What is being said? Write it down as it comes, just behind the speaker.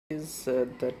Is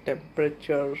the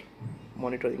temperature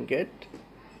monitoring gate.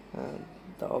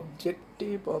 The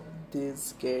objective of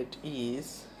this gate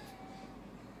is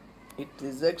it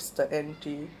rejects the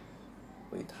entry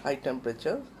with high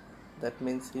temperature. That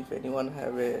means if anyone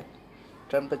have a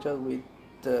temperature with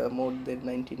more than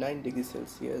 99 degrees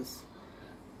Celsius,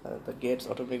 the gates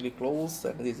automatically close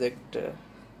and reject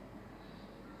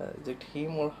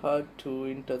him or her to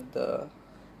enter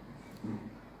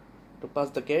to pass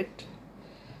the gate.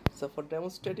 So for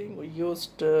demonstrating, we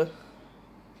used IR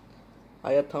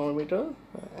thermometer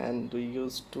and we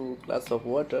used 2 glasses of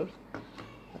water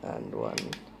and one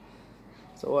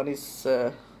is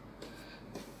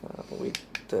with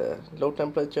low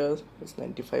temperature, it's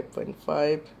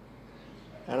 95.5.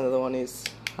 Another one is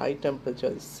high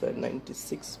temperature, is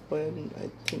 96 point, I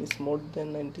think it's more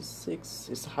than 96,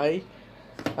 it's high.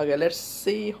 Okay, let's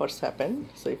see what's happened.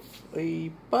 So if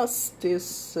we pass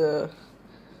this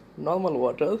normal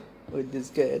water with this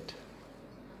gate,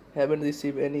 haven't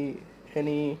received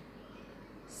any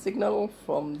signal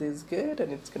from this gate,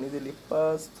 and it can easily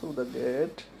pass through the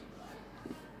gate,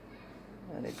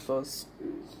 and it goes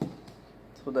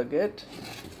through the gate.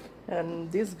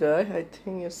 And this guy, I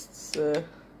think it's a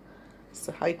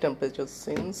high temperature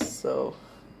since, so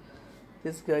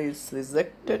this guy is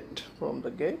rejected from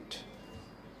the gate.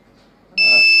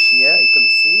 Yeah, you can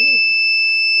see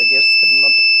the gates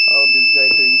cannot allow this guy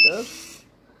to enter.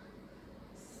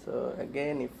 So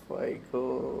again, if I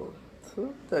go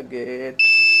through the gate,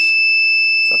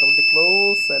 it's automatically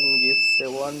close and gives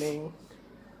a warning,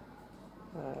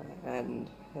 and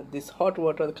this hot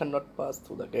water cannot pass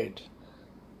through the gate.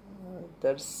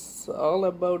 That's all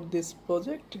about this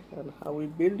project and how we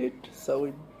build it. So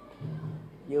we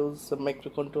use a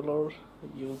microcontroller,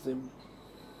 use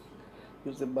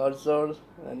a buzzer,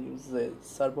 and use a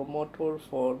servo motor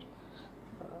for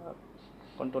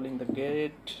controlling the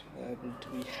gate. And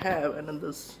we have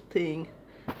another thing,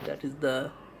 that is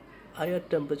the IR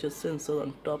temperature sensor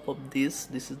on top of this.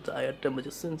 This is the IR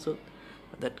temperature sensor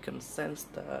that can sense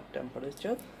the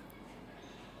temperature.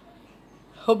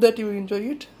 Hope that you enjoy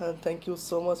it, and thank you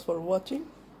so much for watching.